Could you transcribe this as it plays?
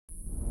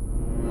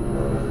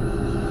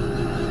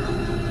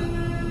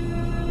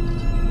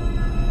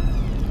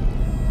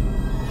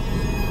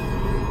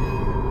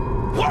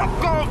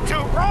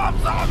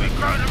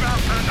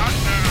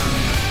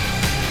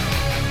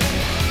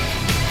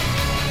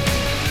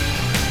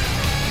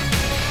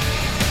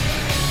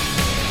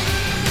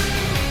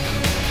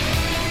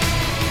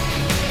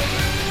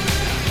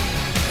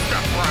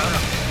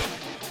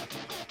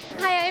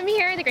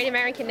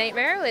American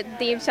Nightmare with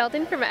Dave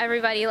Shelton from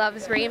Everybody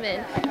Loves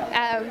Raymond.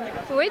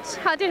 Which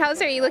haunted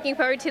house are you looking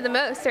forward to the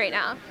most right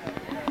now?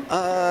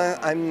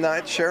 I'm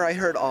not sure. I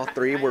heard all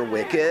three were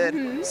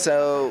wicked,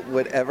 so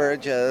whatever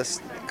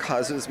just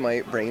causes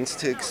my brains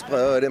to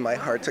explode and my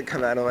heart to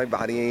come out of my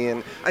body,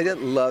 and I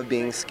didn't love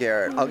being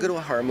scared. I'll go to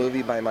a horror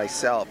movie by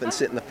myself and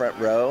sit in the front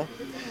row,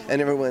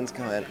 and everyone's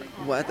going,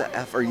 what the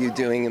F are you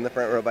doing in the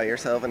front row by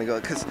yourself? And I go,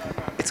 because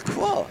it's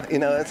cool. You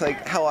know, it's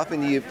like, how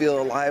often do you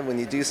feel alive when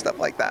you do stuff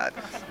like that?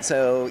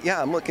 So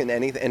yeah, I'm looking at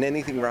anything, and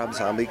anything Rob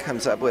Zombie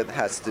comes up with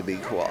has to be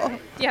cool.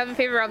 Do you have a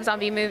favorite Rob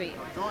Zombie movie?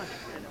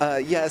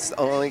 Yes,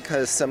 only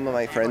because some of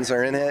my friends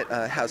are in it,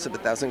 House of a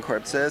Thousand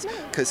Corpses,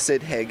 because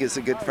Sid Haig is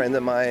a good friend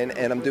of mine,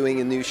 and I'm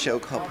doing a new show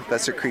called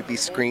Professor Creepy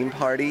Scream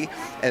Party,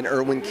 and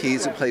Erwin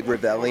Keyes, who played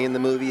Ravelli in the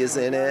movie, is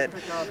in it,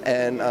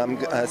 and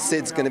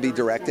Sid's going to be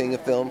directing a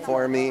film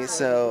for me,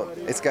 so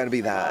it's got to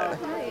be that.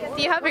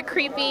 Do you have a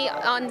creepy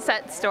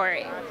on-set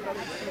story?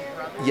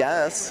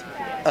 Yes.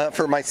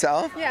 For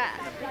myself? Yeah.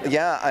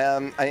 Yeah,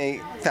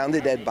 I found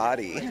a dead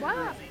body.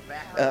 Wow.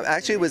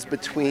 Actually, it was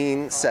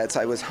between sets.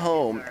 I was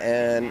home,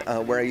 and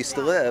where I used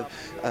to live,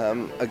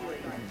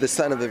 the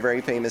son of a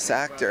very famous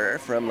actor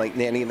from like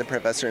Nanny and the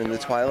Professor and The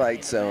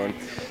Twilight Zone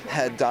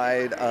had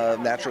died of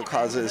natural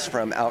causes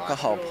from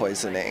alcohol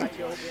poisoning.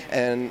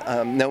 And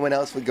no one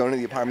else would go into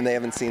the apartment. They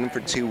haven't seen him for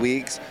 2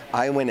 weeks.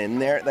 I went in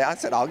there. I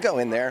said, I'll go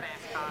in there.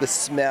 The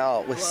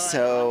smell was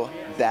so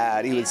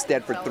bad. He was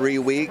dead for 3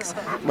 weeks.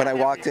 When I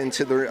walked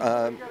into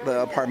the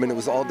apartment, it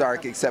was all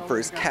dark except for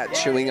his cat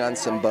chewing on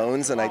some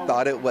bones, and I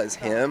thought it was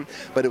him,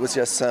 but it was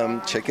just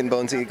some chicken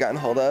bones he had gotten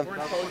hold of.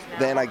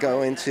 Then I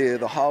go into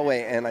the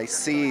hallway, and I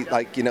see,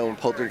 like, you know, in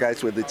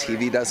Poltergeist where the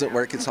TV doesn't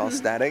work, it's all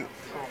static,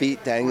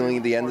 feet dangling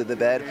at the end of the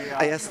bed.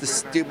 I asked the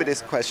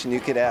stupidest question you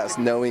could ask,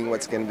 knowing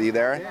what's going to be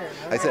there.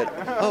 I said,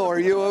 oh, are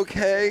you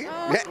okay?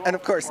 And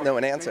of course, no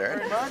one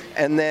answered.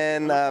 And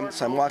then,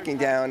 so I'm walking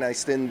down, I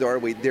stood in the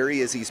doorway. There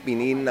he is. He's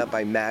been eaten up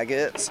by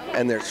maggots,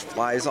 and there's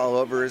flies all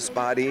over his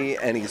body,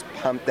 and he's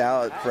pumped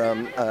out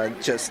from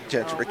just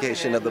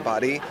gentrification of the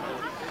body.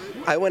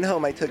 I went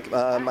home, I took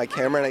my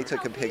camera and I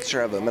took a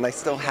picture of him, and I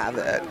still have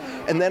it.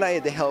 And then I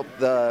had to help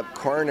the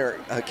coroner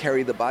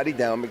carry the body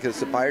down because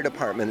the fire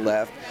department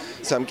left,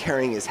 so I'm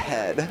carrying his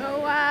head. Oh,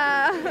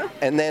 wow.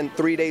 And then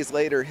 3 days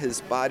later, his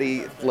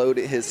spirit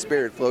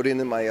floated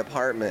into my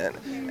apartment,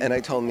 and I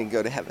told him he'd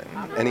go to heaven,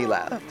 and he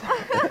left.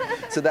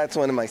 So that's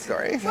one of my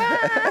stories. Wow,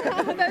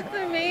 that's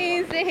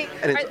amazing.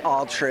 And it's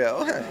all true.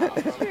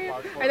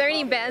 Are there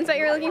any bands that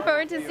you're looking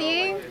forward to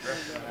seeing?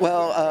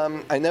 Well,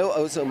 I know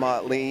Ozo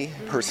Motley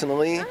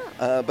personally,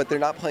 but they're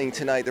not playing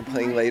tonight. They're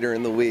playing later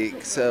in the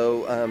week.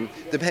 So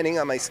depending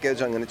on my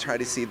schedule, I'm going to try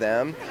to see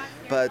them.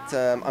 But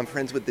I'm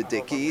friends with the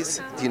Dickies.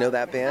 Do you know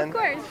that band? Of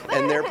course.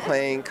 And they're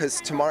playing,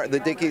 because tomorrow, the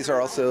Dickies are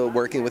also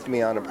working with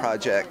me on a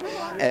project.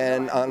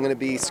 And I'm going to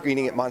be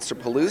screening at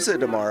Monsterpalooza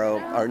tomorrow,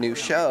 our new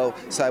show,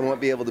 so I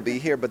won't be able to be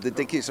here, but the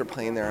Dickies are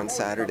playing there on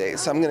Saturday.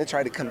 So I'm going to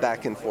try to come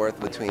back and forth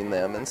between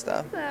them and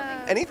stuff.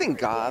 Anything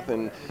goth,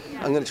 and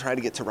I'm going to try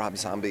to get to Rob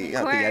Zombie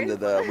at the end of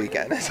the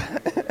weekend.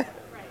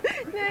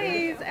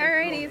 Nice.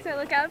 Alrighty, so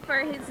look out for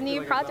his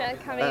new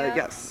project coming up.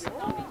 Yes.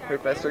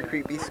 Professor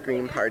Creepy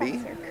Scream Party.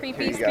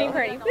 Creepy Scream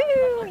Party.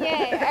 Woo!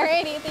 Yay.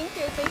 Alrighty, thank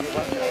you. Thank you.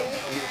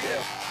 You too.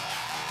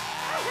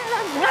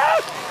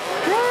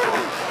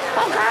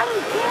 Oh God,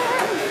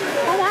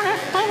 I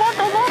want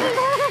the